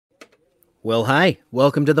Well, hey,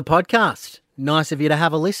 welcome to the podcast. Nice of you to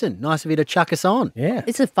have a listen. Nice of you to chuck us on. Yeah.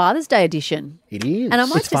 It's a Father's Day edition. It is. And I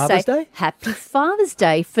might It's just Father's say Day? Happy Father's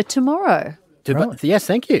Day for tomorrow. Right. Yes,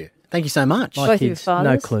 thank you. Thank you so much. My Both of your kids, no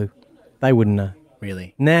fathers? clue. They wouldn't know.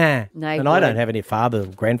 Really. Nah. No, and you I don't would. have any father or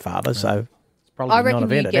grandfather, so it's probably I reckon not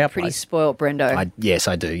you event at our get pretty place. spoilt, Brendo. Yes,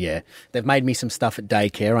 I do, yeah. They've made me some stuff at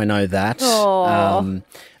daycare. I know that. Aw.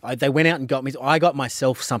 They went out and got me. I got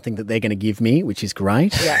myself something that they're going to give me, which is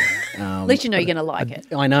great. Yeah. At least you know you're going to like it.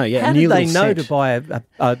 I know, yeah. How a new did they little know scent. to buy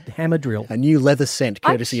a hammer drill? A new leather scent,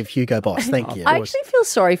 courtesy of Hugo Boss. Thank you. I actually feel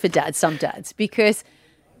sorry for dads, some dads, because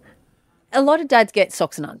a lot of dads get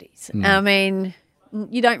socks and undies. I mean,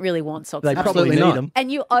 you don't really want socks They and probably undies. Absolutely need not. them.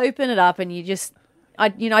 And you open it up and you just, I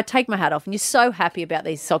take my hat off and you're so happy about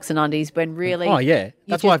these socks and undies when really... Oh, yeah. you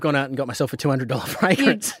That's just- why I've gone out and got myself a $200 you-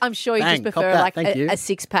 fragrance. I'm sure you Bang, just cop prefer that. like Thank you. a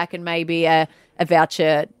six-pack and maybe a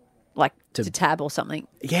voucher like to Tab or something.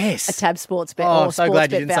 Yes. A Tab sports bet Oh, or I'm so sports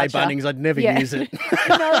glad you bet didn't say voucher. Bunnings. I'd never Yeah. use it.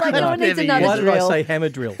 No, like no one needs Never another Why did I drill. say hammer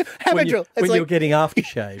drill? Hammer when drill. It's when like- you're getting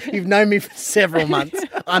aftershave. You've known me for several months.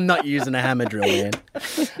 I'm not using a hammer drill,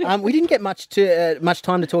 man. We didn't get much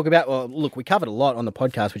time to talk about. Well, look, we covered a lot on the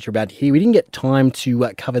podcast, which you're about to hear. We didn't get time to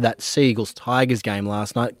cover that Seagulls-Tigers game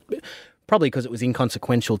last night. Probably because it was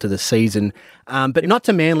inconsequential to the season, but not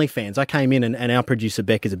to Manly fans. I came in and our producer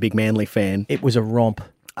Beck is a big Manly fan. It was a romp.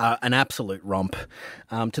 An absolute romp,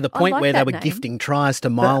 to the point like where they that were name. gifting tries to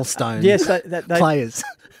milestone Yes, they- players.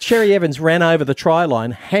 Sherry Evans ran over the try line,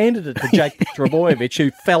 handed it to Jake Trbojevic, who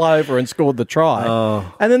fell over and scored the try.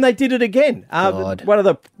 Oh. And then they did it again. God. One of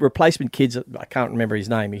the replacement kids, I can't remember his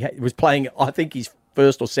name, he was playing, I think, his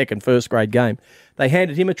first grade game. They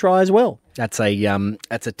handed him a try as well. That's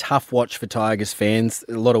a tough watch for Tigers fans.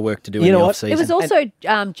 A lot of work to do You in know the what? off season. It was also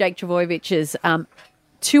Jake Trbojevich's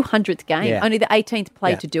 200th game, Yeah. only the 18th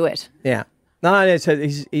player Yeah. to do it. Yeah. No, so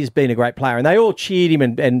he's been a great player. And they all cheered him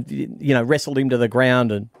and wrestled him to the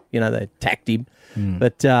ground and, they attacked him.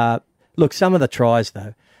 But, look, some of the tries,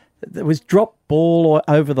 though, there was drop ball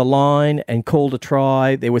over the line and called a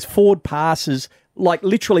try. There was forward passes, like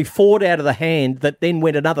literally forward out of the hand that then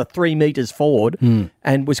went another 3 metres forward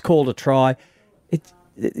and was called a try. It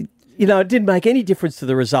didn't make any difference to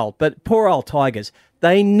the result. But poor old Tigers,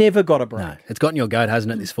 they never got a break. No, it's gotten your goat,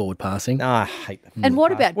 hasn't it, this forward passing? I hate them. And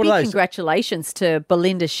what about What are big those? congratulations to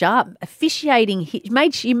Belinda Sharp, officiating.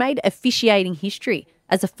 She made officiating history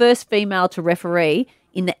as the first female to referee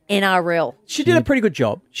in the NRL. She did a pretty good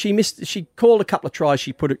job. She called a couple of tries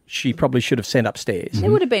she probably should have sent upstairs. There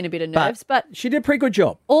would have been a bit of nerves, but she did a pretty good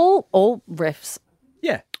job. all refs.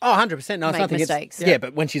 Yeah. Oh, 100%. No, it's Make nothing. mistakes. Yeah,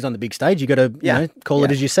 but when she's on the big stage, you got to call it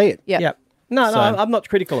Yeah. as you see it. Yeah. Yeah. No, So- I'm not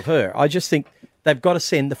critical of her. I just think they've got to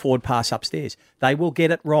send the forward pass upstairs. They will get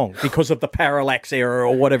it wrong because of the parallax error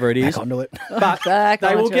or whatever it is. Back onto it. But Back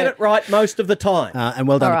they will onto get it. it right most of the time. And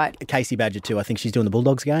well done, All right. Casey Badger too. I think she's doing the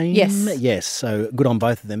Bulldogs game. Yes. Yes. So good on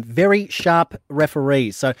both of them. Very sharp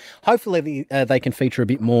referees. So hopefully they can feature a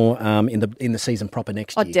bit more in the season proper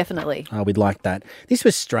next Oh, year. definitely. We'd like that. This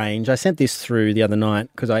was strange. I sent this through the other night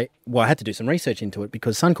because I had to do some research into it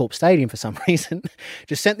because Suncorp Stadium, for some reason,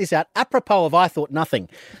 just sent this out apropos of I Thought Nothing.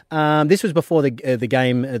 This was before the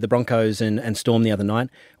game, the Broncos and Storm the other night.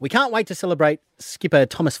 We can't wait to celebrate skipper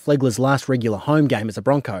Thomas Flegler's last regular home game as a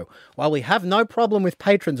Bronco. While we have no problem with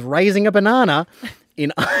patrons raising a banana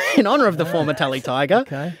in honour of the former Tully Tiger,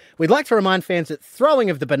 Okay. we'd like to remind fans that throwing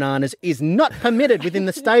of the bananas is not permitted within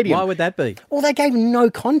the stadium. Why would that be? Well, they gave no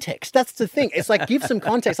context. That's the thing. It's like, give some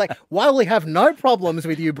context. Like, while we have no problems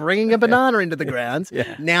with you bringing a banana into the grounds,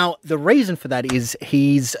 now the reason for that is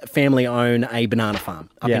his family own a banana farm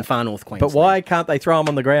up in far north Queensland. But why can't they throw them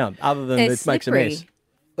on the ground other than It's it makes a slippery. mess?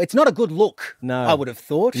 It's not a good look, No. I would have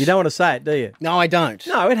thought. You don't want to say it, do you? No, I don't.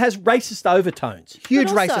 No, it has racist overtones. Huge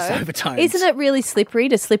But also, racist overtones. Isn't it really slippery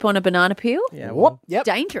to slip on a banana peel? Yeah, Whoop, yep.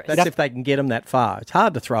 Dangerous. That's if they can get them that far. It's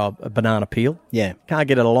hard to throw a banana peel. Yeah. Can't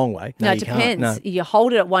get it a long way. No, No, it you can't. depends. No. You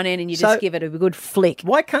hold it at one end and you So- just give it a good flick.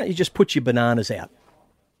 Why can't you just put your bananas out?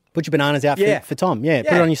 Put your bananas out Yeah. for Tom. Yeah,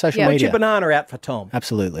 put it on your social Yeah. Put media. your banana out for Tom.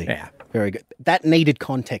 Absolutely. Yeah. Very good. That needed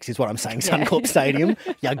context is what I'm saying, Suncorp Stadium.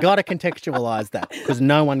 You got to contextualise that because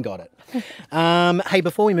no one got it. Hey,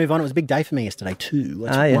 before we move on, it was a big day for me yesterday too.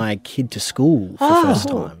 I took yeah. my kid to school for the first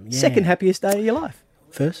time. Yeah. Second happiest day of your life.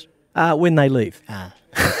 First? When they leave.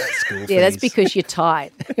 School Yeah, that's fees. because you're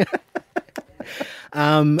tight.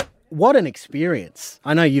 What an experience.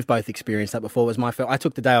 I know you've both experienced that before. It was my first. I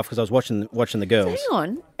took the day off because I was watching the girls. Hang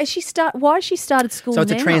on. Why has she started school So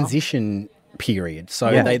it's now? a transition period.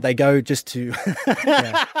 So Yeah. they go just to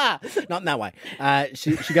not in that way.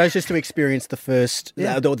 She goes just to experience the first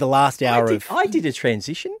the last hour of I did a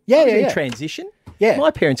transition. Yeah, I was yeah, in yeah. transition. Yeah.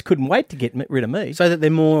 My parents couldn't wait to get rid of me. So that they're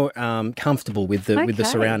more comfortable with the Okay.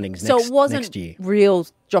 surroundings So next, it wasn't next year. real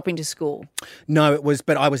dropping to school. No, it was,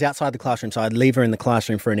 but I was outside the classroom, so I'd leave her in the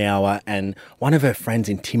classroom for an hour, and one of her friends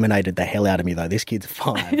intimidated the hell out of me, though. This kid's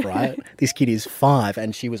 5, right? This kid is 5,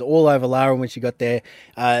 and she was all over Lara when she got there.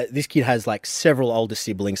 This kid has, like, several older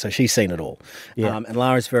siblings, so she's seen it all. Yeah. And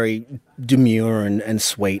Lara's very demure and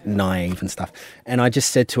sweet and naive and stuff. And I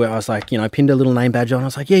just said to her, I was like, pinned a little name badge on. I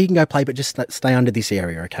was like, yeah, you can go play, but just stay under this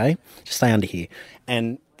area, okay? Just stay under here.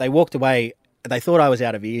 And they walked away. They thought I was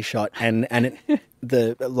out of earshot, and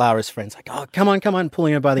the Lara's friend's like, oh, come on,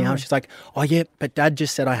 pulling her by the arm. She's like, oh, yeah, but Dad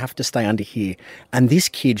just said I have to stay under here. And this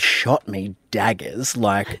kid shot me daggers.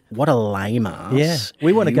 Like, what a lame ass. Yeah.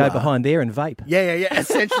 We want to you go are. behind there and vape. Yeah,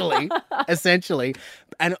 essentially.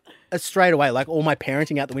 And straight away, like all my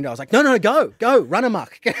parenting out the window, I was like, no, go, run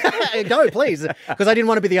amok. Go, please. Because I didn't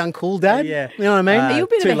want to be the uncool dad. Yeah. You know what I mean? Are you a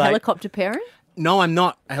bit too of a late. helicopter parent? No, I'm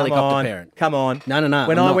not a helicopter parent. Come on. No. When I'm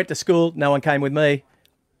I not. went to school, no one came with me.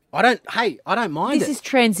 I don't mind This it. is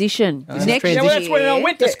transition. Next transition. Yeah, well, that's when I year,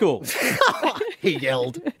 went to school. He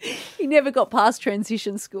yelled. he never got past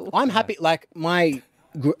transition school. I'm happy. Like my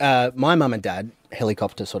mum and dad,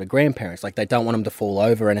 helicopter sort of grandparents. Like they don't want them to fall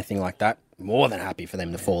over or anything like that. More than happy for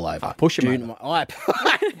them to fall over. Push them over. I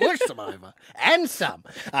push them over and some.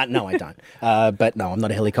 No, I don't. But no, I'm not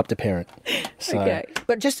a helicopter parent. So, Okay.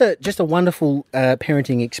 But just a wonderful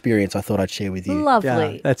parenting experience. I thought I'd share with you. Lovely.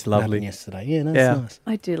 Yeah, that's Happened lovely. yesterday. Yeah, no, Yeah. it's nice.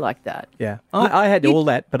 I do like that. Yeah. I had all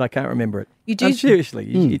that, but I can't remember it. You No, did-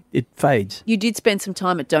 seriously, it fades. You did spend some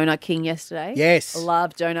time at Donut King yesterday. Yes. I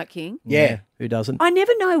love Donut King. Yeah. Who doesn't? I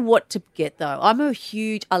never know what to get though. I love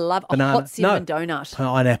a Banana. hot cinnamon No. donut.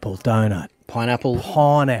 Pineapple donut. Pineapple.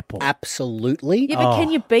 Pineapple. Absolutely. Yeah, but can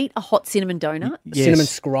you beat a hot cinnamon donut? Yes. Cinnamon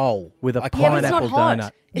scroll. With a I can't- Yeah, but it's not pineapple hot.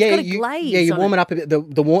 donut. It's got a you, glaze. Yeah, you on warm it up a bit.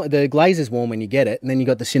 The glaze is warm when you get it, and then you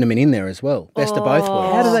got the cinnamon in there as well. Best of both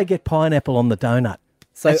worlds. How do they get pineapple on the donut?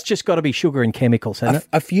 So- It's just got to be sugar and chemicals, hasn't it?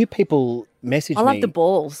 A few people messaged I love me. the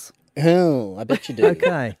balls. Oh, I bet you do.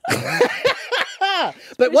 Okay.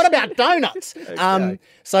 But what about donuts?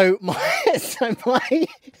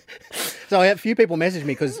 So I had a few people message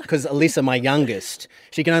me because Alyssa, my youngest,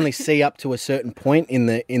 she can only see up to a certain point in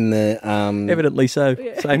the Evidently so.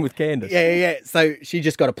 Same with Candace. Yeah. So she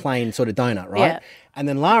just got a plain sort of donut, right? Yeah. And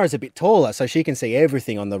then Lara's a bit taller, so she can see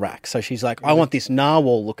everything on the rack. So she's like, I want this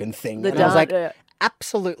narwhal looking thing. The And I was donut, like, yeah.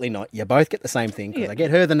 absolutely not. You both get the same thing because I get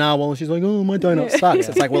her the narwhal and she's like, oh, my donut sucks.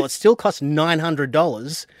 It's like, well, it still costs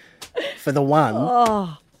 $900 for the one.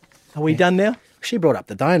 Oh. Are we done now? She brought up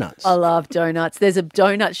the donuts. I love donuts. There's a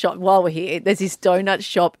donut shop while we're here. There's this donut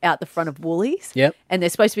shop out the front of Woolies. Yep. And they're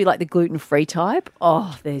supposed to be like the gluten-free type.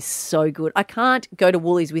 Oh, they're so good. I can't go to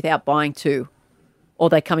Woolies without buying 2. Or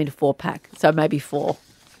they come in a 4-pack. So maybe 4.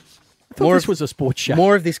 I thought this was a sports show.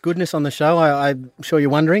 More of this goodness on the show, I'm sure you're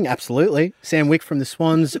wondering. Absolutely. Sam Wick from the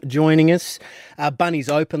Swans joining us. Bunny's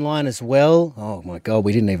open line as well. Oh, my God,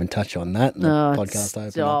 we didn't even touch on that in the podcast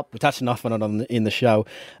opener. stop. We touched enough on it in the show.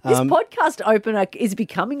 This podcast opener is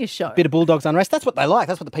becoming a show. Bit of Bulldogs Unrest. That's what they like.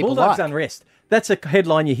 That's what the people Bulldogs like. Unrest. That's a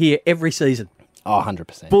headline you hear every season. Oh,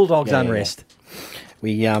 100%. Bulldogs Yeah. Unrest.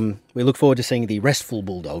 We look forward to seeing the restful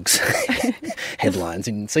Bulldogs headlines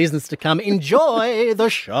in seasons to come. Enjoy the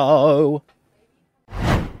show.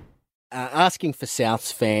 Asking for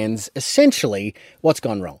Souths fans, essentially, what's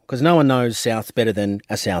gone wrong? Because no one knows Souths better than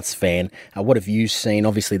a Souths fan. What have you seen?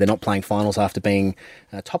 Obviously, they're not playing finals after being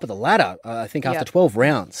top of the ladder, I think, after Yep. 12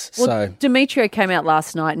 rounds. Well, So, Demetrio came out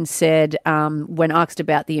last night and said, when asked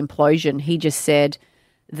about the implosion, he just said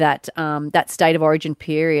that that state of origin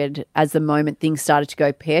period, as the moment things started to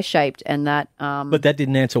go pear-shaped, and that But that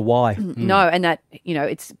didn't answer why. no, and that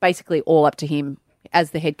it's basically all up to him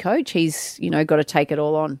as the head coach. He's got to take it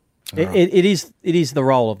all on. It is the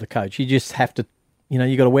role of the coach. You just have to,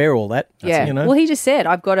 you got to wear all that. Yeah. You know? Well, he just said,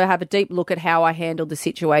 I've got to have a deep look at how I handled the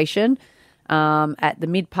situation at the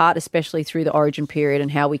mid part, especially through the origin period, and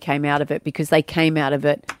how we came out of it, because they came out of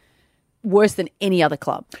it worse than any other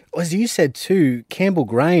club. as you said too, Campbell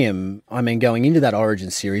Graham, going into that Origin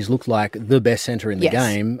series, looked like the best centre in the Yes.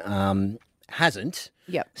 game. Hasn't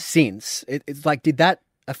Yep. since. It's like, did that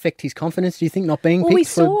affect his confidence, do you think, not being Well, picked we for-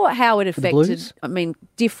 saw how it the affected, Blues?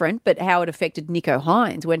 different, but how it affected Nico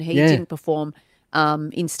Hines when he Yeah. didn't perform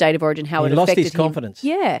in State of Origin, how He it lost affected his him. confidence.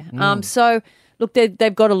 Yeah. So, look,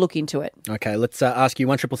 they've got to look into it. Okay, let's ask you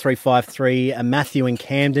 133353. Matthew in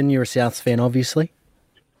Camden, you're a Souths fan, obviously.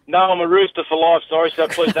 No, I'm a rooster for life. Sorry, so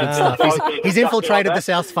please don't. He's infiltrated the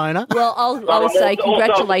South Phoner. Well, I would say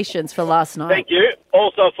congratulations for last night. Thank you.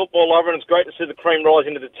 Also a football lover, and it's great to see the cream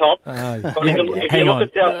rising to the top. Hang on,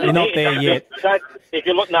 you're not there yet. If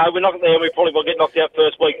you look, no, we're not there. We probably will get knocked out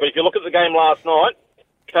first week. But if you look at the game last night,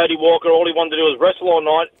 Cody Walker, all he wanted to do was wrestle all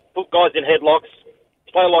night, put guys in headlocks,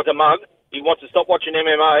 play like a mug. He wants to stop watching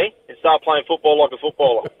MMA and start playing football like a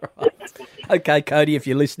footballer. Okay, Cody, if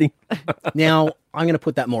you're listening. Now, I'm going to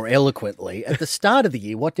put that more eloquently. At the start of the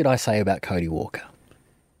year, what did I say about Cody Walker?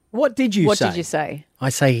 What did you say? What did you say? I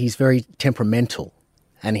say he's very temperamental,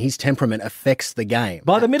 and his temperament affects the game.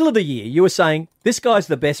 By the middle of the year, you were saying, this guy's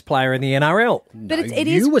the best player in the NRL. But No,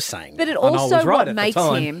 you were saying But that. it I know, I also was right what at the makes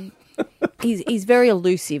time. him, he's very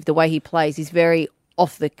elusive, the way he plays. He's very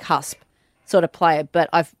off the cusp sort of player. But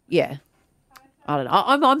I don't know.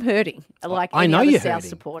 I'm hurting. Like I any know other you're South hurting.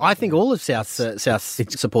 supporter. I think all of South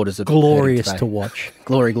supporters are Glorious hurting to today. watch.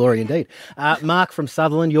 Glory indeed. Mark from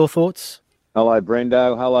Sutherland, your thoughts? Hello,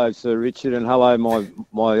 Brendo. Hello, Sir Richard. And hello,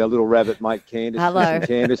 my little rabbit mate, Candice. Hello. Listen,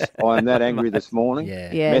 Candice, I am that angry this morning.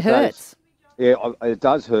 Yeah, it Met hurts. those- Yeah, it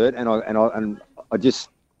does hurt. And I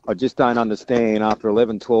just don't understand after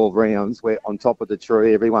 11, 12 rounds, we're on top of the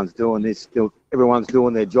tree. Everyone's doing this. Everyone's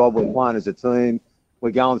doing their job. We're playing as a team.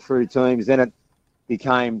 We're going through teams. Then it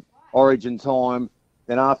became Origin time.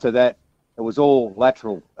 Then after that, it was all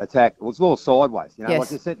lateral attack. It was all sideways. Yes.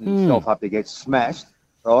 Like you're setting yourself up to get smashed,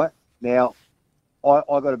 right? Now, I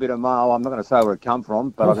got a bit of mail. I'm not going to say where it come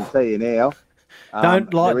from, but I can tell you now. Don't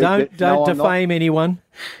defame anyone.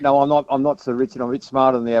 No, I'm not Sir Richard. I'm a bit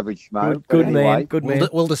smarter than the average mate. Good But anyway, man. Good man.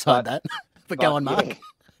 We'll decide that. But go on, Mark. yeah.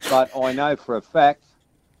 But I know for a fact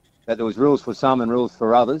that there was rules for some and rules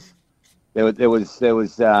for others. There was there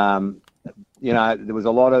was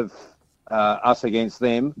a lot of us against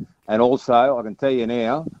them, and also I can tell you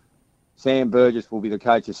now, Sam Burgess will be the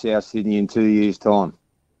coach of South Sydney in 2 years' time.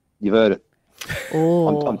 You've heard it.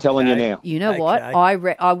 Oh, I'm telling you now. you know what? I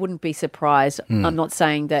wouldn't be surprised. I'm not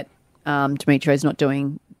saying that Dimitro's not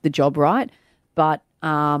doing the job right, but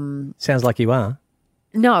Sounds like you are.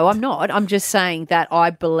 no, I'm not. I'm just saying that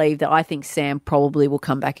I think Sam probably will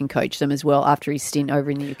come back and coach them as well after his stint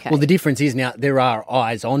over in the UK. Well, the difference is now there are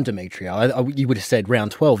eyes on Demetrio. You would have said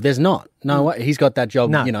round 12. There's not. No, he's got that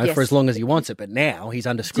job, No. Yes. for as long as he wants it. But now he's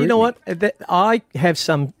under Do scrutiny. you know what? I have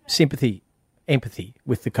some empathy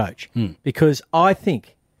with the coach because I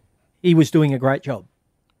think he was doing a great job.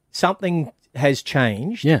 Something has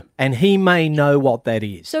changed, and he may know what that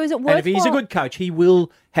is. So is it And if he's a worthwhile- good coach, he will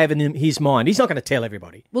have in his mind. He's not going to tell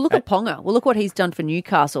everybody. Well, look at Ponga. Well, look what he's done for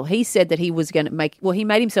Newcastle. He said that he was going to he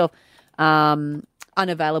made himself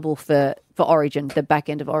unavailable for Origin, the back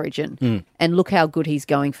end of Origin. And look how good he's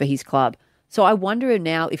going for his club. So I wonder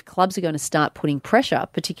now if clubs are going to start putting pressure,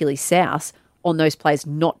 particularly South, on those players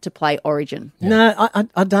not to play Origin. No,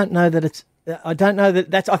 I don't know that it's. I don't know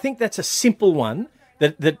that that's. I think that's a simple one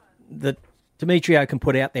that Demetrio can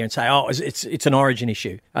put out there and say, "Oh, it's an Origin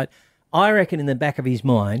issue." I reckon in the back of his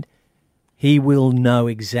mind, he will know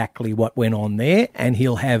exactly what went on there, and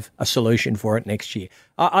he'll have a solution for it next year.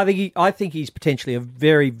 I think he's potentially a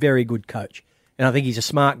very, very good coach, and I think he's a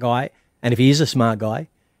smart guy. And if he is a smart guy,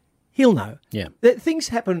 he'll know. Yeah. That things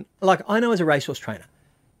happen. Like I know as a racehorse trainer,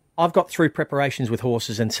 I've got through preparations with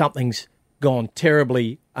horses, and something's gone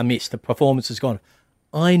terribly amiss. The performance has gone.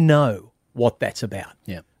 I know what that's about.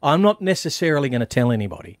 Yeah. I'm not necessarily going to tell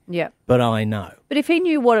anybody. Yeah. But I know. But if he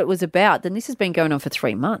knew what it was about, then this has been going on for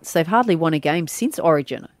 3 months. They've hardly won a game since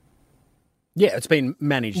Origin. Yeah, it's been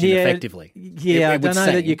managed ineffectively. Yeah, I don't know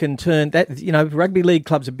that you can turn that. Rugby league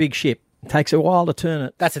club's a big ship. It takes a while to turn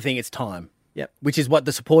it. That's the thing, it's time. Yep. Which is what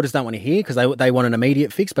the supporters don't want to hear because they want an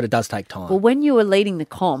immediate fix, but it does take time. Well, when you were leading the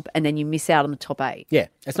comp and then you miss out on the top 8. Yeah,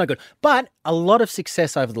 it's not good. But a lot of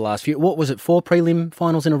success over the last few. What was it? 4 prelim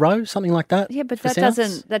finals in a row, something like that. Yeah, but for that Souths?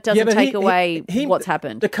 doesn't but take away what's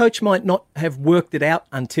happened. The coach might not have worked it out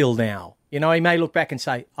until now. He may look back and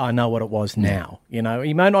say, I know what it was now. He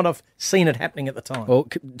may not have seen it happening at the time. Well,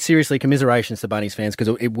 seriously, commiserations to Bunnies fans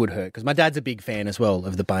because it would hurt. Because my dad's a big fan as well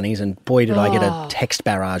of the Bunnies, and boy, did I get a text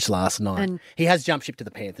barrage last night. And- he has jumped ship to the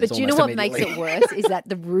Panthers. But do you know what makes it worse is that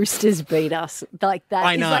the Roosters beat us. Like that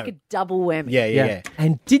I is know. like a double whammy. Yeah.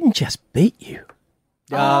 And didn't just beat you.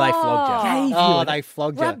 Oh, they flogged you. Gave you They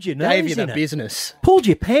flogged you. rubbed your Gave nose you the in it. business. Pulled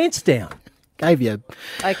your pants down. Gave you.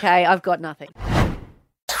 Okay, I've got nothing.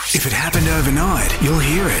 If it happened overnight, you'll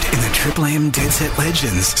hear it in the Triple M Dead Set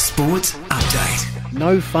Legends Sports Update.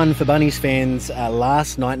 No fun for Bunnies fans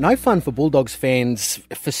last night. No fun for Bulldogs fans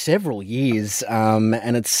for several years.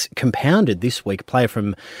 And it's compounded this week. A player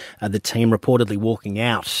from the team reportedly walking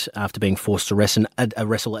out after being forced to wrestle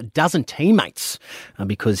a dozen teammates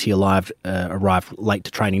because he arrived late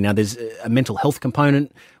to training. Now, there's a mental health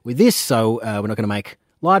component with this, so we're not going to make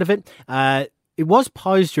light of it. It was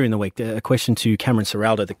posed during the week, a question to Cameron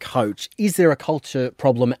Serraldo, the coach. Is there a culture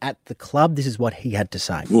problem at the club? This is what he had to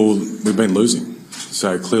say. Well, we've been losing,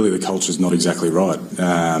 so clearly the culture's not exactly right.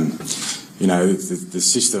 The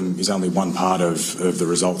system is only one part of the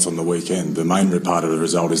results on the weekend. The main part of the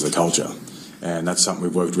result is the culture, and that's something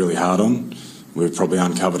we've worked really hard on. We've probably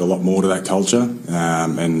uncovered a lot more to that culture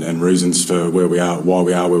and reasons for why we are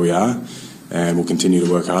where we are, and we'll continue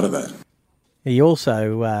to work hard at that. He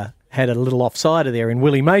also had a little offsider there in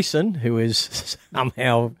Willie Mason, who has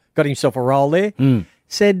somehow got himself a role there,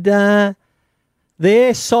 said they're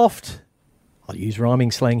soft, I'll use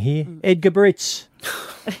rhyming slang here, Edgar Brits.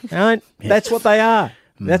 Right? Yes. That's what they are.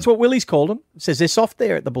 That's what Willie's called them. Says they're soft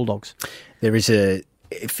there at the Bulldogs.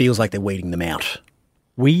 It feels like they're weeding them out.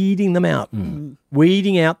 Weeding them out.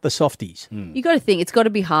 Weeding out the softies. You got to think it's got to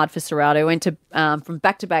be hard for Serraldo. Went to from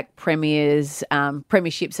back-to-back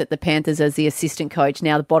premierships at the Panthers as the assistant coach.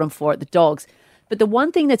 Now the bottom four at the Dogs. But the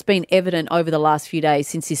one thing that's been evident over the last few days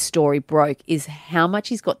since this story broke is how much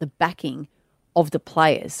he's got the backing of the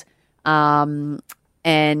players,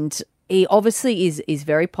 and he obviously is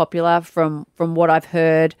very popular from what I've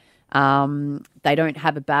heard. They don't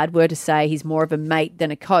have a bad word to say. He's more of a mate than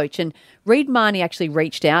a coach. And Reid Marnie actually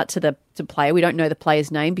reached out to the player. We don't know the player's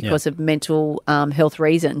name because of mental health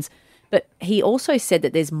reasons. But he also said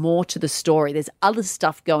that there's more to the story. There's other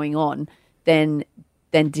stuff going on than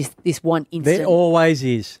this one incident. There always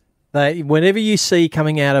is. Whenever you see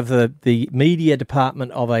coming out of the media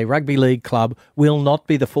department of a rugby league club will not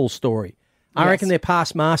be the full story. I reckon they're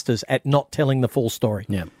past masters at not telling the full story.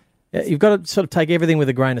 Yeah. You've got to sort of take everything with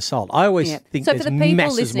a grain of salt. I always think so. there's For the people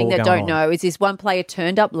masses listening more that going don't know, is this one player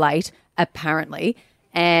turned up late apparently,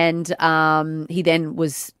 and he then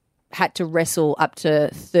had to wrestle up to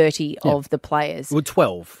 30 of the players. Well,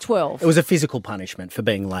 12. 12. It was a physical punishment for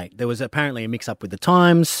being late. There was apparently a mix-up with the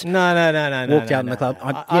times. No. Walked out in the club.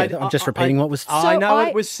 I'm just repeating what was... I know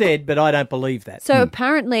it was said, but I don't believe that. So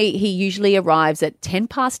apparently he usually arrives at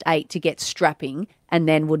 8:10 to get strapping and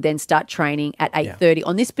then would then start training at 8:30. Yeah.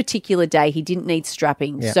 On this particular day, he didn't need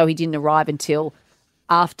strapping, so he didn't arrive until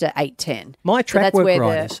after 8:10. My track work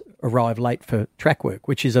riders arrive late for track work,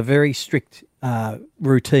 which is a very strict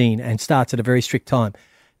routine and starts at a very strict time.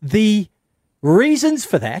 The reasons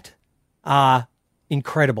for that are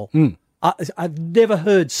incredible. I've never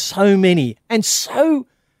heard so many and so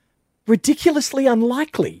ridiculously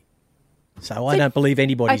unlikely. So I don't believe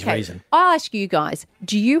anybody's reason. I'll ask you guys,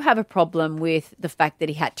 do you have a problem with the fact that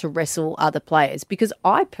he had to wrestle other players? Because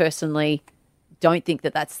I personally don't think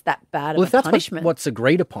that's that bad of a punishment. If that's what's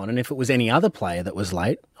agreed upon, and if it was any other player that was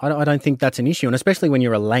late, I don't think that's an issue. And especially when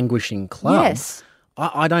you're a languishing club, yes.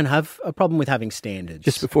 I don't have a problem with having standards.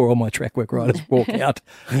 Just before all my track work riders walk out,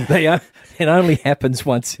 it only happens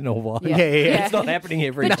once in a while. Yeah. It's not happening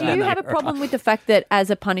every day. But do you have a problem with the fact that as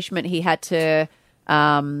a punishment he had to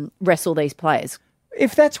wrestle these players?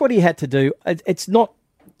 If that's what he had to do, it's not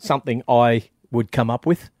something I would come up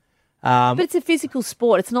with. But it's a physical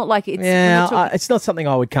sport. It's not like it's... it's not something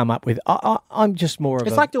I would come up with. I'm just more of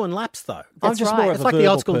It's like doing laps, though. That's right. It's like the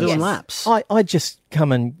old school doing laps. I just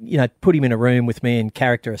come and, put him in a room with me and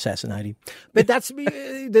character assassinate him. But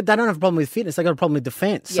they don't have a problem with fitness. They got a problem with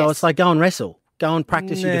defence. So it's like go and wrestle. Go and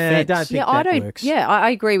practice your defence. I don't think that works. Yeah, I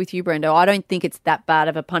agree with you, Brendo. I don't think it's that bad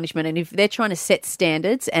of a punishment. And if they're trying to set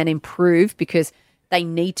standards and improve, because they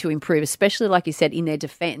need to improve, especially, like you said, in their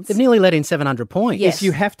defence. They've nearly let in 700 points. Yes. If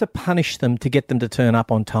you have to punish them to get them to turn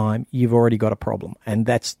up on time, you've already got a problem, and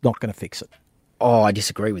that's not going to fix it. Oh, I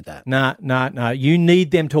disagree with that. No. You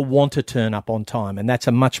need them to want to turn up on time, and that's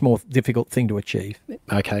a much more difficult thing to achieve.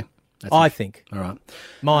 Okay. I think. All right.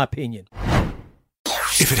 My opinion.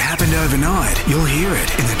 If it happened overnight, you'll hear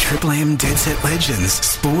it in the Triple M Dead Set Legends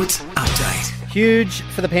Sports Update. Huge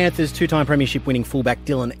for the Panthers, two-time premiership winning fullback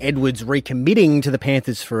Dylan Edwards recommitting to the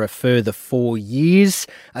Panthers for a further 4 years.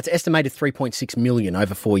 It's estimated $3.6 million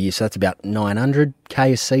over 4 years, so that's about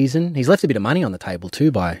 $900K a season. He's left a bit of money on the table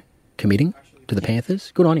too by committing to the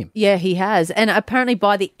Panthers. Good on him. Yeah, he has. And apparently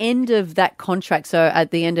by the end of that contract, so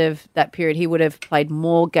at the end of that period, he would have played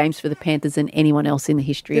more games for the Panthers than anyone else in the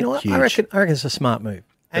history. I reckon it's a smart move.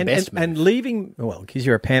 And leaving, well, because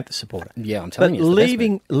you're a Panther supporter. Yeah, I'm telling you.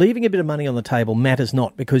 But leaving a bit of money on the table matters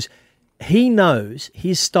not, because he knows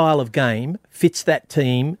his style of game fits that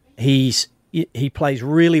team. He's he plays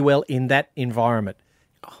really well in that environment.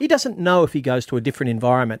 He doesn't know if he goes to a different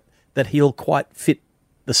environment that he'll quite fit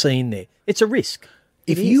the scene there. It's a risk.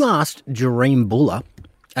 If you asked Jareem Buller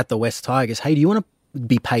at the West Tigers, hey, do you want to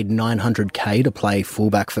be paid $900K to play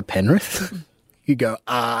fullback for Penrith? You go,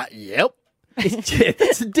 yep.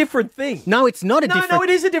 It's a different thing. No, it's not a different... No, it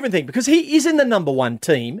is a different thing because he is in the number one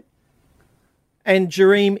team and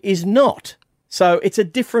Jareem is not. So it's a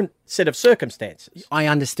different set of circumstances. I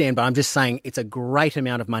understand, but I'm just saying it's a great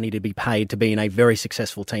amount of money to be paid to be in a very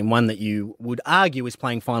successful team, one that you would argue is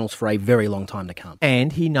playing finals for a very long time to come.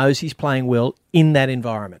 And he knows he's playing well in that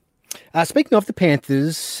environment. Speaking of the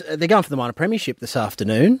Panthers, they're going for the minor premiership this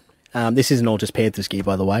afternoon. This isn't all just Panthers gear,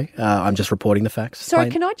 by the way. I'm just reporting the facts. Sorry,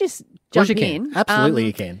 can I just jump in? Absolutely,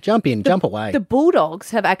 you can. Jump in, jump away. The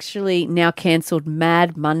Bulldogs have actually now cancelled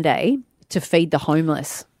Mad Monday to feed the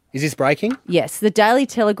homeless. Is this breaking? Yes. The Daily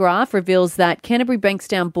Telegraph reveals that Canterbury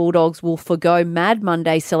Bankstown Bulldogs will forgo Mad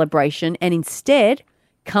Monday celebration and instead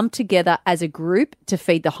come together as a group to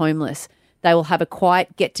feed the homeless. They will have a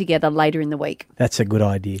quiet get-together later in the week. That's a good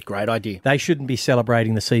idea. Great idea. They shouldn't be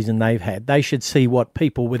celebrating the season they've had. They should see what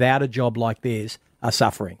people without a job like theirs are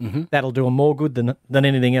suffering. Mm-hmm. That'll do them more good than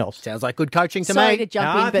anything else. Sounds like good coaching to Sorry me. to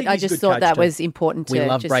jump in, but I just thought that was important to... We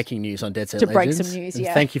love breaking news on Dead Set to Legends. break some news,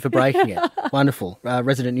 yeah. Thank you for breaking it. Wonderful.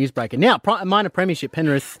 Resident newsbreaker. Now, minor premiership.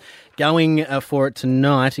 Penrith going for it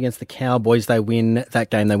tonight against the Cowboys. They win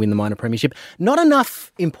that game. They win the minor premiership. Not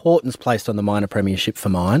enough importance placed on the minor premiership for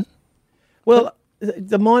mine. Well...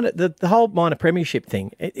 The whole minor premiership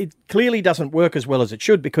thing, it clearly doesn't work as well as it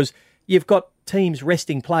should because you've got teams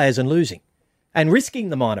resting players and losing and risking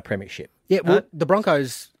the minor premiership. Yeah, well, the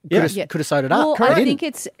Broncos could have sewed it up. Well, I think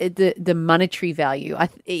it's the monetary value.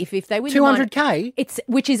 If they win $200K,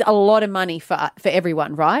 which is a lot of money for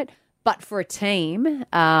everyone, right? But for a team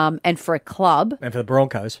and for a club and for the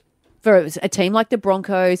Broncos, for a team like the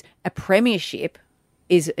Broncos, a premiership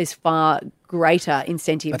is far greater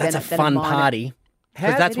incentive. But that's than a fun party.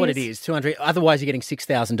 Because that's what it is, $200. Otherwise, you're getting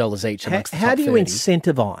 $6,000 each amongst the top 30. How do you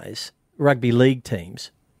incentivise rugby league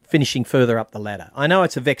teams finishing further up the ladder? I know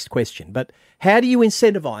it's a vexed question, but how do you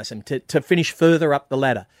incentivise them to finish further up the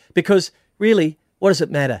ladder? Because really, what does it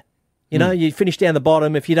matter? You know, you finish down the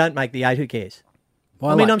bottom. If you don't make the 8, who cares?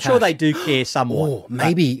 Well, I mean, I'm sure they do care somewhat. Oh,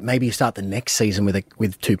 maybe you start the next season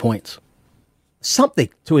with 2 points. Something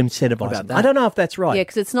to incentivise them. that? I don't know if that's right. Yeah,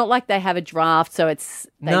 because it's not like they have a draft, so it's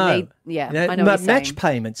they need. Yeah, I know what you're match saying.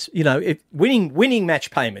 payments. You know, if winning match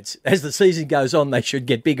payments as the season goes on, they should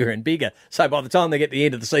get bigger and bigger. So by the time they get to the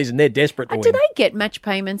end of the season, they're desperate to win. Do they get match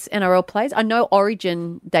payments, NRL players? I know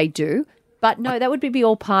Origin they do, but no, that would be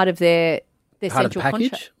all part of their Part of the central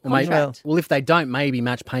package? contract. Well, if they don't, maybe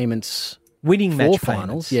match payments Winning for match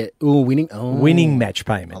finals. payments. Yeah. Ooh, winning. Oh. Winning match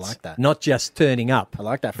payments. I like that. Not just turning up. I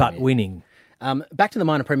like that from But you. winning. Back to the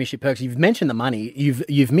minor premiership perks. You've mentioned the money.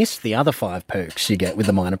 You've missed the other 5 perks you get with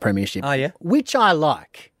the minor premiership. Oh, yeah? Which I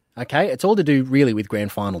like. Okay, it's all to do really with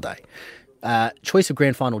grand final day. Choice of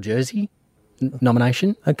grand final jersey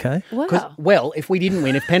nomination. Okay. Wow. If we didn't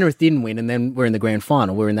win, if Penrith didn't win, and then we're in the grand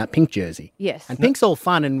final, we're in that pink jersey. Yes. And pink's all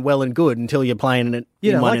fun and well and good until you're playing it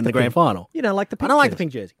You in don't one like in the the grand pink. final. You don't like the I pink don't like the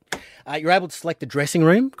jersey. pink jersey. You're able to select the dressing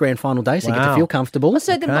room grand final day, so you get to Wow. feel comfortable.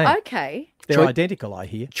 So Okay. okay. They're Choi- identical, I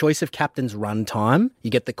hear. Choice of captain's run time. You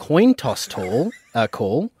get the coin toss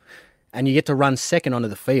call, and you get to run second onto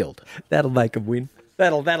the field. That'll make them win.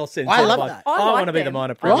 That'll send. I love someone. that. I want to be the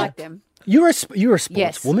minor I premier. like them. You're a sportswoman.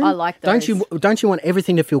 Yes, I like Don't you? those. Don't you want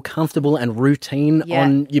everything to feel comfortable and routine Yeah.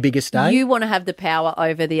 on your biggest day? You want to have the power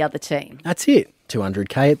over the other team. That's it.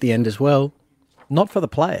 $200K at the end as well Not for the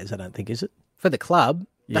players, I don't think, is it? for the club.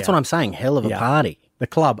 That's Yeah. what I'm saying. Hell of a Yeah. party. The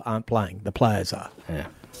club aren't playing. The players are. Yeah.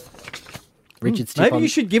 Richard's tip Maybe on- you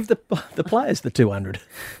should give the players the 200.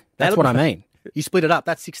 That's what I mean. You split it up.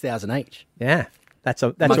 That's 6,000 each. Yeah, that's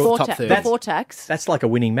Before Before, top 30. before tax. that's like a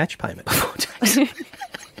winning match payment.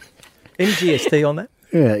 Any GST on that?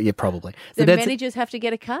 Yeah, probably. The Dead- managers have to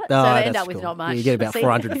get a cut, Oh, so they end that's up with cool. not much. Yeah, you get about See?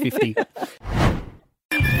 450.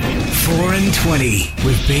 4 and 20.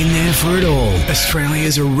 We've been there for it all.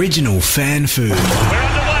 Australia's original fan food.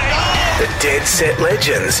 The Dead Set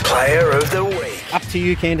Legends Player of the Week. Up to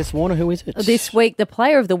you, Candice Warner. Who is it? This week, the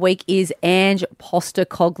player of the week is Ange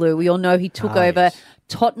Postecoglou. We all know he took over yes.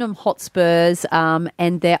 Tottenham Hotspurs,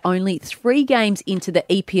 and they're only 3 games into the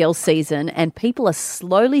EPL season, and people are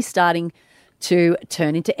slowly starting to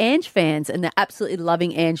turn into Ange fans, and they're absolutely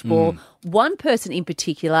loving Ange ball. One person in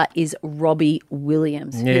particular is Robbie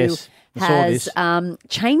Williams, Yes, who I saw has this.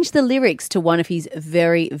 changed the lyrics to one of his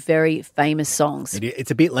very, very famous songs.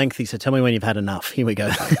 It's a bit lengthy, so tell me when you've had enough. Here we go.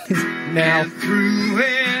 Now, Through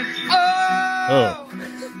it all, Oh.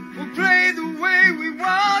 we'll play the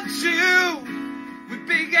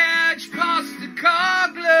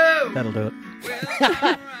That'll do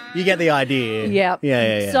it. You get the idea.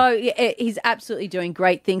 Yeah. So he's absolutely doing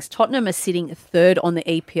great things. Tottenham are sitting third on the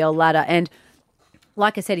EPL ladder. And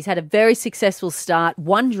like I said, he's had a very successful start,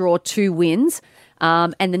 1 draw, 2 wins.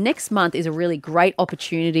 And the next month is a really great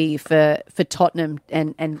opportunity for Tottenham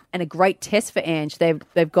and a great test for Ange.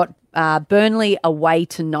 They've got Burnley away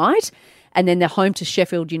tonight, and then they're home to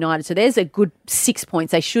Sheffield United. So there's a good 6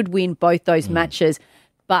 points. They should win both those matches.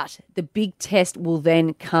 But the big test will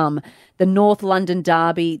then come. The North London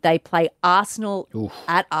derby, they play Arsenal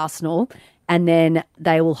at Arsenal, and then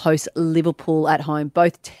they will host Liverpool at home,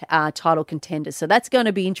 both title contenders. So that's going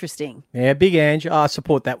to be interesting. Yeah, big Ange. I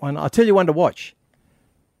support that one. I'll tell you one to watch.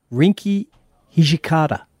 Rinky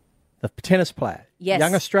Hijikata, the tennis player. Yes.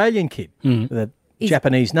 Young Australian kid with a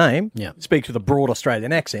Japanese name. Yeah. Speaks with a broad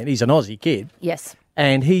Australian accent. He's an Aussie kid. Yes.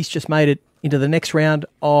 And he's just made it into the next round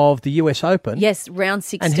of the US Open. Yes, round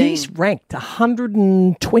 16. And he's ranked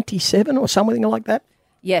 127 or something like that.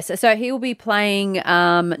 Yes, so he'll be playing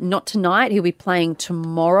not tonight, he'll be playing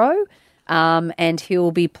tomorrow, and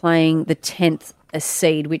he'll be playing the 10th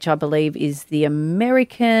seed, which I believe is the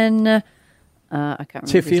American, I can't remember.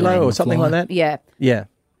 Tifilo or something like that? Yeah. Yeah.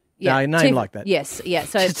 No, a name like that. Yes, yeah.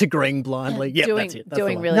 So Just agreeing blindly. Yep, doing, that's it. That's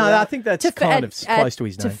doing the one. really No, well. I think that's kind of close to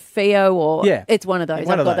his name. Tefeo or it's one of those.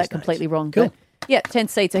 One I've of got those that completely names. wrong. Cool. But yeah, 10th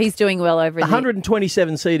seed. So he's doing well over in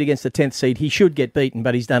 127 seed against the 10th seed. He should get beaten,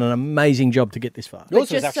 but he's done an amazing job to get this far.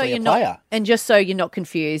 Yours was actually a player. And just so you're not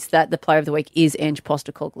confused, that the player of the week is Ange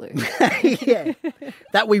Postecoglou. Yeah.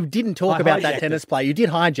 That we didn't talk I about hijacked that tennis player. You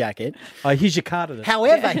did hijack it. Hijikata it.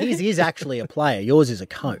 However, his is actually a player. Yours is a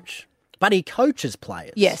coach. But he coaches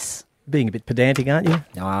players. Yes. Being a bit pedantic, aren't you?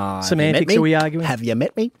 Semantics, have you met me? are we arguing? Have you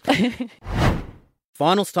met me?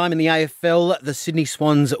 Finals time in the AFL. The Sydney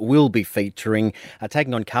Swans will be featuring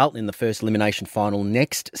taking on Carlton in the first elimination final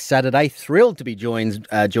next Saturday. Thrilled to be joined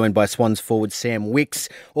by Swans forward Sam Wicks,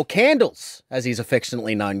 or Candles, as he's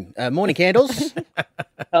affectionately known. Morning, Candles.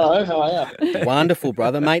 Hello, how are you? Wonderful,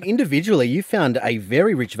 brother. Mate, individually, you found a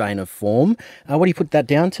very rich vein of form. What do you put that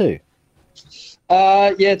down to?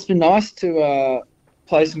 Yeah, it's been nice to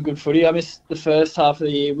play some good footy. I missed the first half of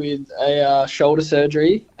the year with a shoulder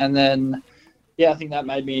surgery, and then, I think that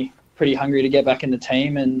made me pretty hungry to get back in the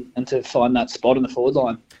team and to find that spot in the forward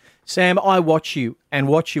line. Sam, I watch you a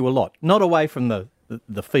lot. Not away from the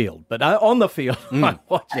field, but on the field. I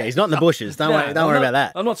watch Yeah, he's not in the bushes. Don't worry about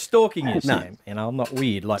that. I'm not stalking you, Sam. I'm not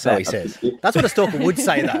weird like So that. he says. That's what a stalker would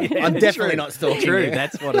say, though. I'm definitely not stalking True, you.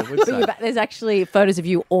 that's what it would say. There's actually photos of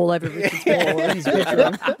you all over Richard's wall in his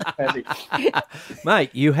bedroom. Perfect. Mate,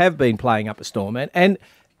 you have been playing up a storm, man. And,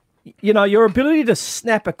 your ability to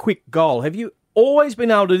snap a quick goal, have you always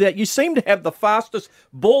been able to do that? You seem to have the fastest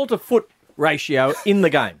ball-to-foot ratio in the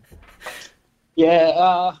game.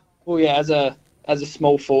 Yeah, as a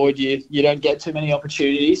small forward, you don't get too many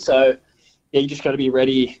opportunities, so you just got to be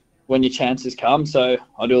ready when your chances come. So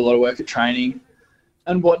I do a lot of work at training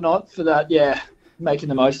and whatnot for that. Yeah, making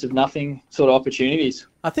the most of nothing sort of opportunities.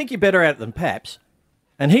 I think you're better at it than Paps,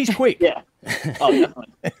 and he's quick. Yeah, definitely.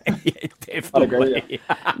 Yeah, definitely. I'd agree with you.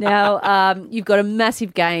 Now, you've got a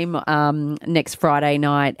massive game next Friday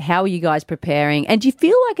night. How are you guys preparing? And do you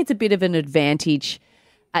feel like it's a bit of an advantage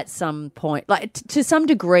at some point, like to some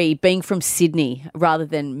degree, being from Sydney rather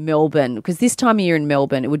than Melbourne? Because this time of year in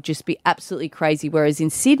Melbourne, it would just be absolutely crazy. Whereas in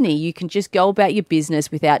Sydney, you can just go about your business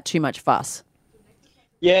without too much fuss.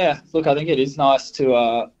 Yeah, look, I think it is nice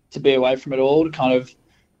to be away from it all, to kind of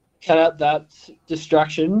cut out that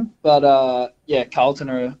distraction. But Carlton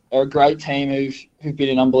are a great team who've been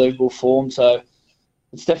in unbelievable form. So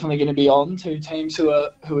it's definitely going to be on to teams who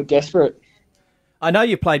are desperate. I know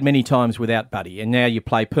you played many times without Buddy, and now you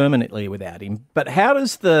play permanently without him. But how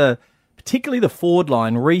does particularly the forward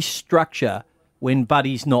line, restructure when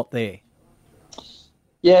Buddy's not there?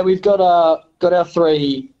 Yeah, we've got our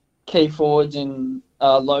three key forwards in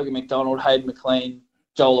Logan McDonald, Hayden McLean,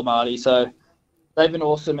 Joel Amati. So they've been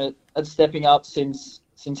awesome at stepping up since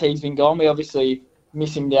he's been gone. We obviously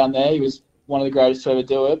miss him down there. He was one of the greatest to ever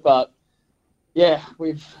do it. But yeah,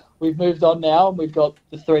 we've moved on now, and we've got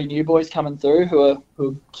the three new boys coming through who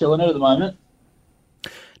are killing it at the moment.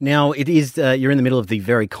 Now, it is you're in the middle of the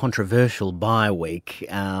very controversial bye week.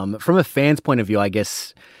 From a fan's point of view, I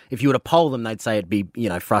guess if you were to poll them, they'd say it'd be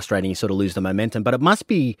frustrating. You sort of lose the momentum, but it must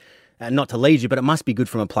be not to lead you, but it must be good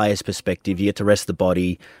from a player's perspective. You get to rest the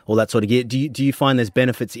body, all that sort of gear. Do you find there's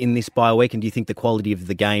benefits in this bye week, and do you think the quality of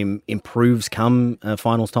the game improves come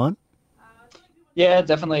finals time? Yeah,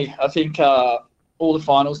 definitely. I think all the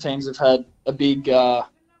finals teams have had a big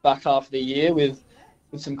back half of the year with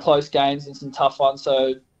some close games and some tough ones.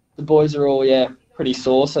 So the boys are all, pretty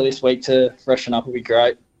sore. So this week to freshen up will be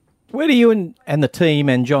great. Where do you and the team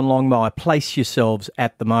and John Longmire place yourselves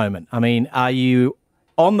at the moment? I mean, are you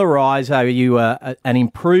on the rise? Are you an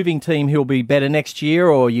improving team who'll be better next year,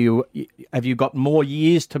 or have you got more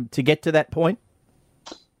years to get to that point?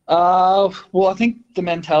 Well, I think the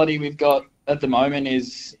mentality we've got at the moment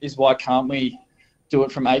is why can't we do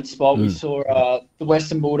it from 8th spot? We saw the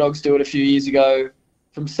Western Bulldogs do it a few years ago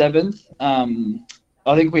from 7th.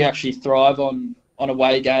 I think we actually thrive on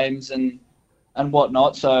away games and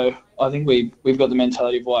whatnot. So I think we've got the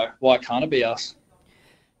mentality of why can't it be us?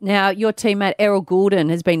 Now, your teammate Errol Goulden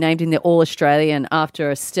has been named in the All-Australian after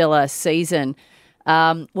a stellar season.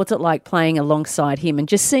 What's it like playing alongside him and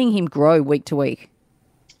just seeing him grow week to week?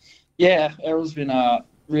 Yeah, Errol's been a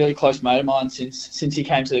really close mate of mine since he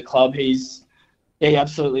came to the club. He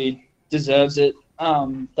absolutely deserves it.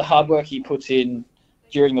 The hard work he puts in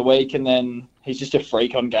during the week, and then he's just a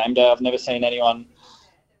freak on game day. I've never seen anyone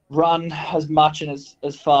run as much and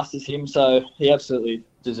as fast as him, so he absolutely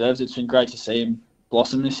deserves it. It's been great to see him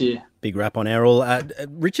blossom this year. Big rap on Errol.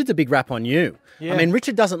 Richard's a big rap on you. Yeah. I mean,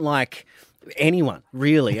 Richard doesn't like anyone,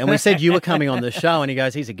 really. And we said you were coming on the show, and he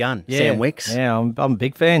goes, he's a gun, yeah. Sam Wicks. Yeah, I'm a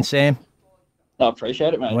big fan, Sam. I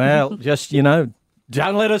appreciate it, mate. Well, just,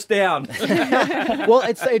 don't let us down. Well,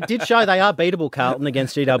 it did show they are beatable, Carlton,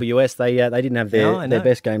 against GWS. They didn't have their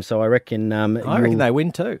best game, so I reckon... they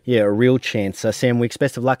win too. Yeah, a real chance. Sam Wicks,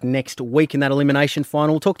 best of luck next week in that elimination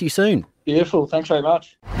final. We'll talk to you soon. Beautiful. Thanks very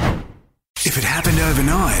much. If it happened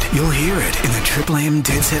overnight, you'll hear it in the Triple M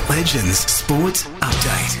Dead Set Legends Sports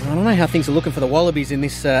Update. I don't know how things are looking for the Wallabies in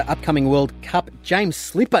this upcoming World Cup. James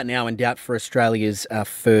Slipper now in doubt for Australia's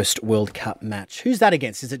first World Cup match. Who's that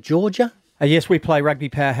against? Is it Georgia? Yes, we play rugby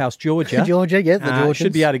powerhouse Georgia. Georgia, yeah, the Georgians.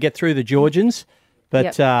 Should be able to get through the Georgians,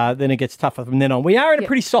 but then it gets tougher from then on. We are in a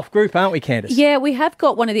pretty soft group, aren't we, Candice? Yeah, we have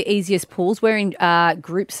got one of the easiest pools. We're in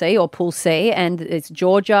Group C or Pool C, and it's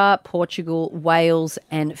Georgia, Portugal, Wales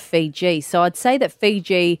and Fiji. So I'd say that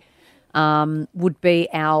Fiji would be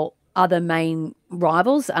our other main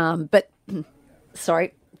rivals. But,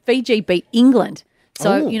 Fiji beat England.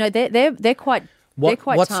 So, they're quite...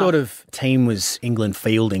 What sort of team was England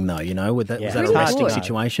fielding, though, was that a resting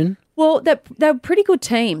situation? Well, they're a pretty good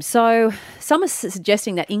team. So some are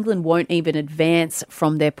suggesting that England won't even advance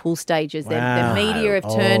from their pool stages. Wow. The media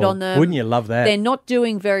have turned on them. Wouldn't you love that? They're not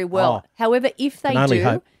doing very well. However, if they do,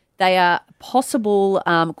 hope. they are possible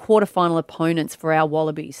quarterfinal opponents for our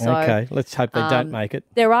Wallabies. So, okay, let's hope they don't make it.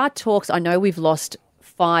 There are talks. I know we've lost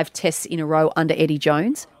 5 tests in a row under Eddie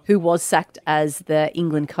Jones, who was sacked as the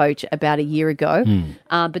England coach about a year ago.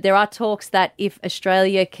 But there are talks that if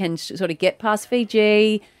Australia can sort of get past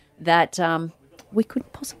Fiji, that we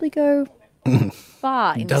could possibly go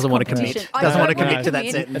far in Doesn't this want to competition. commit. Doesn't want to commit I to that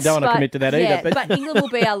sentence. I don't want to commit to that either. But England will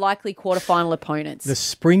be our likely quarterfinal opponents. The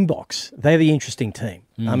Springboks, they're the interesting team.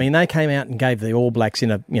 I mean, they came out and gave the All Blacks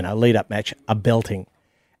in a lead-up match a belting.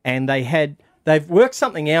 And they've worked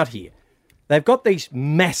something out here. They've got these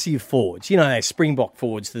massive forwards. They're Springbok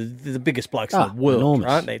forwards, the biggest blokes in the world,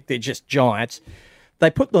 enormous. right? They're just giants.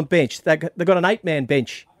 They put them on the bench. They've got an 8-man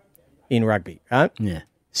bench in rugby, right? Yeah.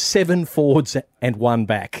 7 forwards and 1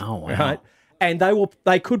 back. Oh, wow. Right? And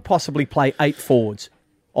they could possibly play 8 forwards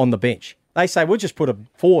on the bench. They say, we'll just put a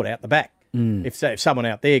forward out the back. If someone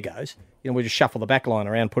out there goes, we'll just shuffle the back line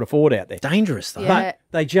around, put a forward out there. Dangerous, though. Yeah. But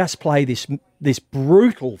they just play this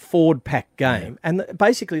brutal forward pack game, and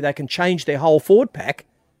basically they can change their whole forward pack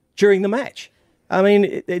during the match. I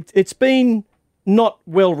mean, it's been not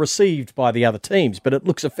well received by the other teams, but it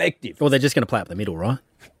looks effective. Well, they're just going to play up the middle, right?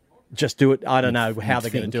 Just do it. I don't know how they're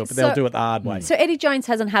going to do it, but they'll do it the hard way. So Eddie Jones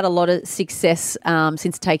hasn't had a lot of success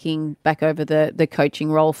since taking back over the coaching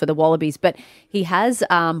role for the Wallabies, but he has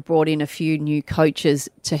brought in a few new coaches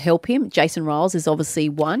to help him. Jason Riles is obviously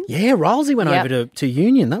one. Yeah, Rilesy went over to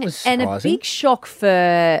Union. That was surprising. And a big shock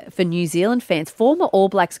for New Zealand fans. Former All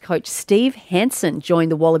Blacks coach Steve Hansen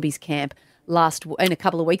joined the Wallabies camp a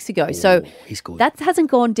couple of weeks ago. So he's good. That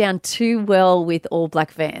hasn't gone down too well with All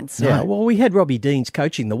Black fans. Yeah, well, we had Robbie Deans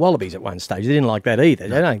coaching the Wallabies at one stage. They didn't like that either.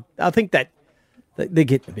 No. I think that they're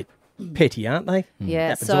getting a bit petty, aren't they? Yeah,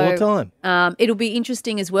 happens all the time. It'll be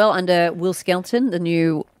interesting as well under Will Skelton, the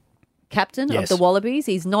new captain of the Wallabies.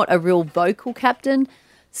 He's not a real vocal captain,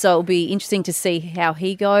 so it'll be interesting to see how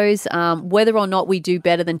he goes. Whether or not we do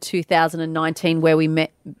better than 2019, where we made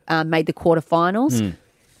the quarterfinals.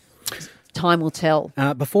 Time will tell.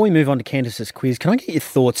 Before we move on to Candice's quiz, can I get your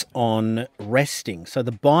thoughts on resting? So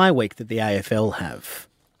the bye week that the AFL have,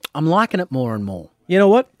 I'm liking it more and more. You know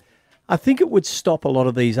what? I think it would stop a lot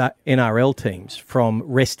of these NRL teams from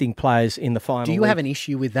resting players in the final. Do you have an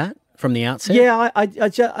issue with that from the outset? Yeah,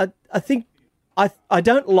 I I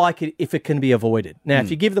don't like it if it can be avoided. Now, if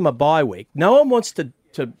you give them a bye week, no one wants to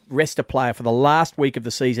rest a player for the last week of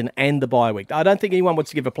the season and the bye week. I don't think anyone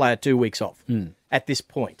wants to give a player 2 weeks off at this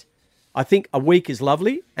point. I think a week is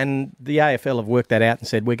lovely, and the AFL have worked that out and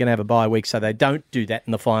said we're going to have a bye week so they don't do that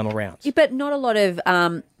in the final rounds. Yeah, but not a lot of,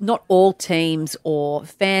 not all teams or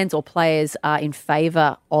fans or players are in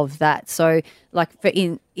favour of that. So, like for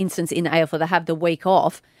instance, in the AFL, they have the week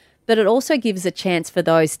off, but it also gives a chance for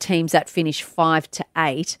those teams that finish 5 to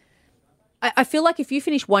 8. I feel like if you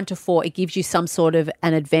finish 1 to 4, it gives you some sort of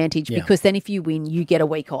an advantage because then if you win, you get a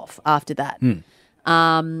week off after that.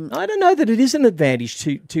 I don't know that it is an advantage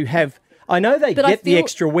to have. I know they get the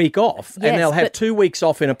extra week off, and they'll have 2 weeks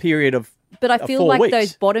off in a period of. But I feel 4 like weeks.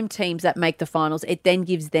 those bottom teams that make the finals, it then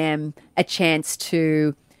gives them a chance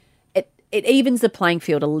to. It evens the playing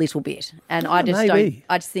field a little bit, and I just don't.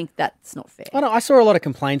 I just think that's not fair. I saw a lot of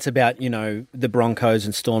complaints about the Broncos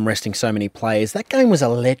and Storm resting so many players. That game was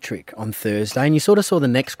electric on Thursday, and you sort of saw the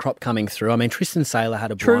next crop coming through. I mean, Tristan Saylor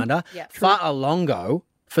had a blinder. Fa'alongo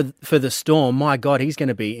for the Storm, my God, he's going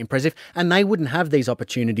to be impressive, and they wouldn't have these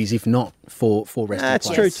opportunities if not for resting players. That's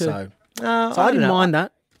true too. So I didn't mind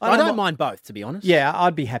that. I don't mind both, to be honest. Yeah,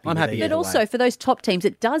 I'd be happy. I'm happy. But also for those top teams,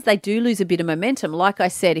 they do lose a bit of momentum. Like I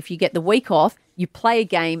said, if you get the week off, you play a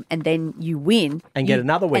game and then you win. And get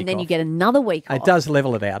another week off. And then you get another week off. It does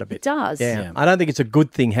level it out a bit. It does. Yeah. I don't think it's a good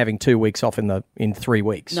thing having 2 weeks off in 3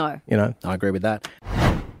 weeks. No. I agree with that.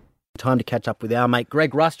 Time to catch up with our mate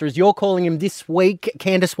Greg Ruster, as you're calling him this week,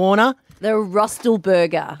 Candace Warner. The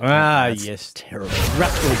Rustelburger. Yes. Terrible.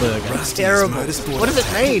 Rusty's Terrible. Motorsport What does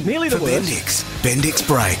it mean? Nearly the for worst. Bendix. Bendix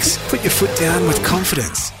brakes. Put your foot down with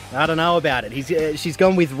confidence. I don't know about it. She's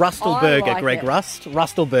gone with Rustelburger, I like Greg it.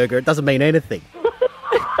 Rustelburger. It doesn't mean anything.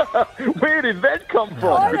 Where did that come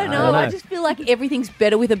from? I don't know. I just feel like everything's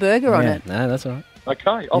better with a burger on it. No, that's all right.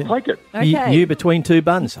 Okay, I'll take it. Okay. You between two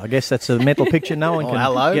buns. I guess that's a mental picture no one can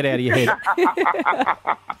hello. get out of your head.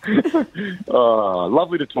 Oh,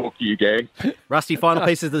 lovely to talk to you, gang. Rusty, final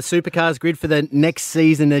pieces of the Supercars grid for the next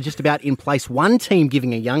season. They're just about in place. One team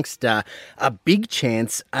giving a youngster a big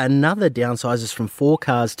chance. Another downsizes from 4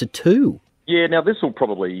 cars to 2. Yeah, now this will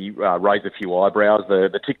probably raise a few eyebrows.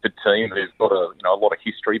 The Tickford team, who's got a lot of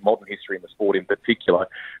history, modern history in the sport in particular,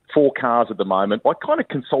 4 cars at the moment. By kind of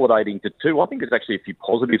consolidating to 2, I think there's actually a few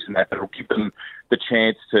positives in that will give them the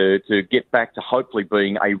chance to get back to hopefully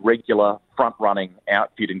being a regular front-running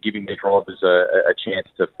outfit and giving their drivers a chance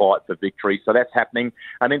to fight for victory. So that's happening.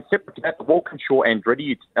 And then separate to that, the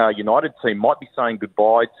Walkinshaw-Andretti United team might be saying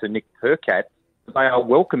goodbye to Nick Percat. They are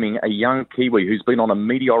welcoming a young Kiwi who's been on a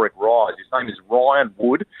meteoric rise. His name is Ryan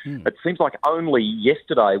Wood. It seems like only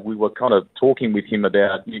yesterday we were kind of talking with him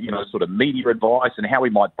about, sort of media advice and how he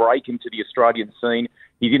might break into the Australian scene.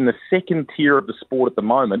 He's in the second tier of the sport at the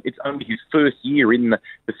moment. It's only his first year in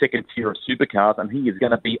the second tier of supercars, and he is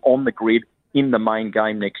going to be on the grid in the main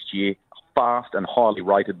game next year, fast and highly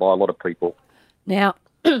rated by a lot of people. Now,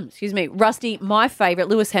 excuse me, Rusty, my favourite,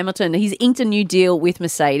 Lewis Hamilton, he's inked a new deal with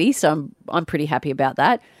Mercedes, so I'm pretty happy about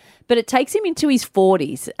that. But it takes him into his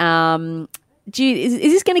 40s. Is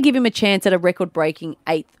this going to give him a chance at a record-breaking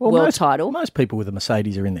 8th world title? Most people with a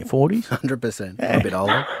Mercedes are in their 40s. 100%. A bit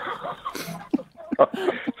older.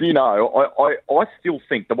 I still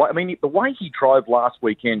think the way he drove last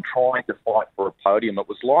weekend trying to fight for a podium, it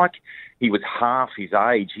was like he was half his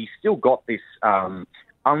age. He's still got this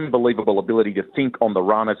unbelievable ability to think on the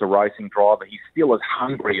run as a racing driver. He's still as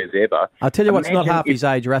hungry as ever. I'll tell you what's not half his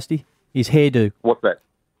age, Rusty. His hairdo. What's that?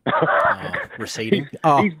 Receding.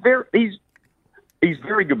 He's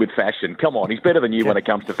very good with fashion. Come on, he's better than you when it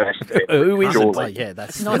comes to fashion. Who isn't? Oh, yeah,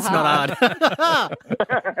 that's not not hard.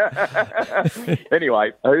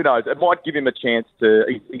 Anyway, who knows? It might give him a chance to.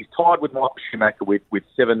 He's tied with Michael Schumacher with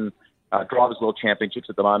 7 Drivers' World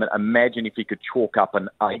Championships at the moment. Imagine if he could chalk up an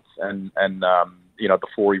 8th and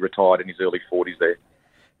before he retired in his early 40s there.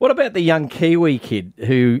 What about the young Kiwi kid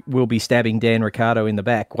who will be stabbing Dan Ricciardo in the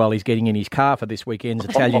back while he's getting in his car for this weekend's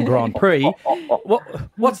Italian Grand Prix?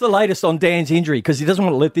 What's the latest on Dan's injury? Because he doesn't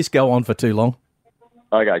want to let this go on for too long.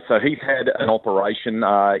 Okay, so he's had an operation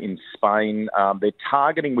in Spain. They're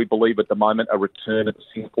targeting, we believe at the moment, a return at the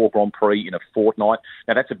Singapore Grand Prix in a fortnight.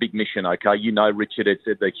 Now, that's a big mission, okay? You know, Richard, it's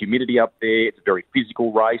the humidity up there. It's a very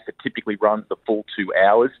physical race. It typically runs the full 2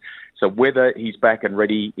 hours. So whether he's back and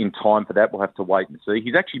ready in time for that, we'll have to wait and see.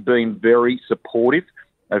 He's actually been very supportive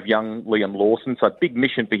of young Liam Lawson. So a big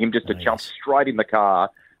mission for him just to jump straight in the car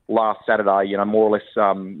last Saturday, more or less,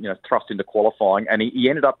 thrust into qualifying, and he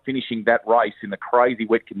ended up finishing that race in the crazy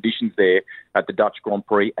wet conditions there at the Dutch Grand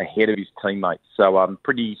Prix ahead of his teammates. So,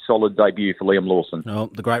 pretty solid debut for Liam Lawson.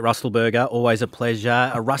 Oh, the great Rustelberger, always a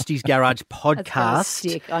pleasure. A Rusty's Garage podcast.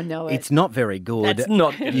 Sick, I know it. It's not very good. That's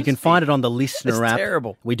not good. You can find it on the Listener app. It's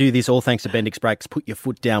terrible. We do this all thanks to Bendix Brakes. Put your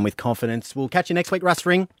foot down with confidence. We'll catch you next week, Russ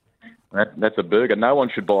Ring. That's a burger no one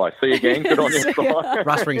should buy. See you again. Good on your side.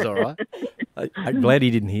 Russ Ring's all right. I'm glad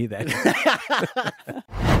he didn't hear that.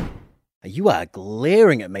 You are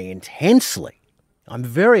glaring at me intensely. I'm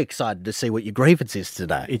very excited to see what your grievance is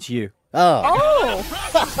today. It's you. Oh.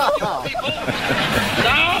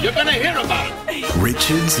 Now you're going to hear about it.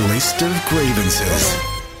 Richard's list of grievances.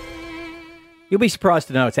 You'll be surprised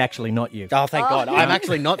to know it's actually not you. Oh, thank God. I'm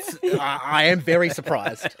actually not. I am very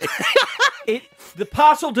surprised. The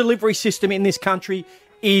parcel delivery system in this country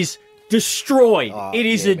is destroyed. It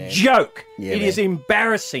is a joke. It is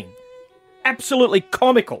embarrassing. Absolutely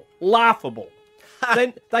comical. Laughable.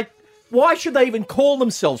 Why should they even call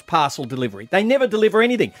themselves parcel delivery? They never deliver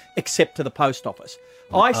anything except to the post office.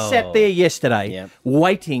 I sat there yesterday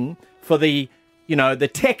waiting for the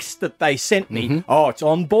text that they sent me. Mm-hmm. Oh, it's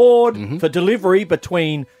on board for delivery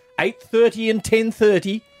between 8:30 and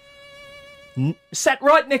 10:30. Sat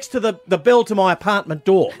right next to the bell to my apartment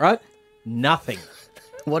door, right? Nothing.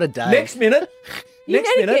 What a day. Next minute. You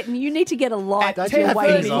need to get a light. At You're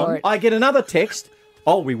waiting 10:30, for it. I get another text.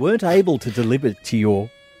 Oh, we weren't able to deliver to your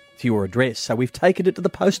address, so we've taken it to the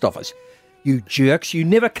post office. You jerks, you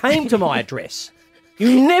never came to my address.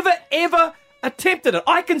 You never, ever attempted it.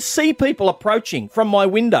 I can see people approaching from my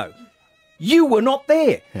window. You were not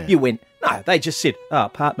there. Yeah. You went, no, they just said,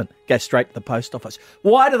 apartment, go straight to the post office.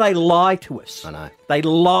 Why do they lie to us? I know. They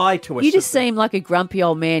lie to us. You just seem like a grumpy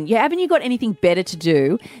old man. Haven't you got anything better to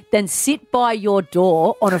do than sit by your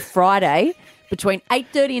door on a Friday between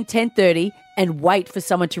 8:30 and 10:30 and wait for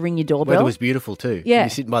someone to ring your doorbell? Weather was beautiful too. Yeah. You're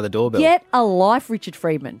sitting by the doorbell. Get a life, Richard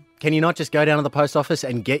Friedman. Can you not just go down to the post office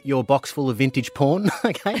and get your box full of vintage porn?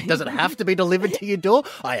 Okay. Does it have to be delivered to your door?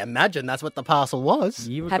 I imagine that's what the parcel was.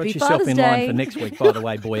 You've Happy got yourself Father's in Day. line for next week, by the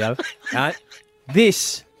way, boyo.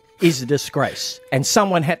 This is a disgrace, and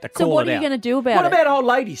someone had to call it out. So what are you going to do about it? What about old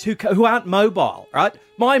ladies who aren't mobile, right?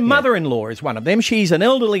 My mother-in-law is one of them. She's an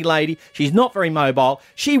elderly lady. She's not very mobile.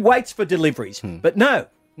 She waits for deliveries, but no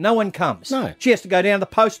one comes. No. She has to go down to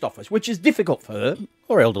the post office, which is difficult for her.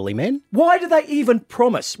 Or elderly men. Why do they even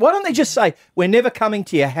promise? Why don't they just say, we're never coming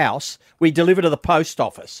to your house, we deliver to the post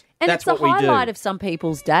office? And That's it's the what we do. highlight of some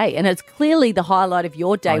people's day, and it's clearly the highlight of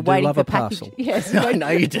your day. I do waiting love for a parcel. Yes, I know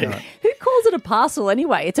you do. Who calls it a parcel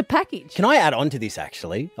anyway? It's a package. Can I add on to this,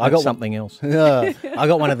 actually? I got something else. I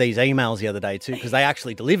got one of these emails the other day, too, because they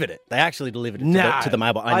actually delivered it. They actually delivered it to the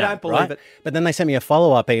mobile. I know, don't believe it. But then they sent me a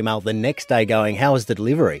follow-up email the next day going, how was the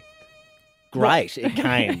delivery? Great, it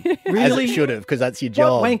came. Really? As it should have, because that's your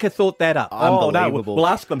job. What wanker thought that up? Unbelievable. Oh, no, we'll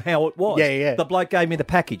ask them how it was. Yeah. The bloke gave me the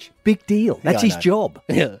package. Big deal. That's I his know. job.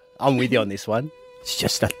 Yeah, I'm with you on this one. It's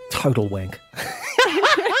just a total wank.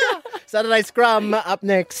 Saturday Scrum up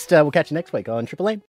next. We'll catch you next week on Triple M.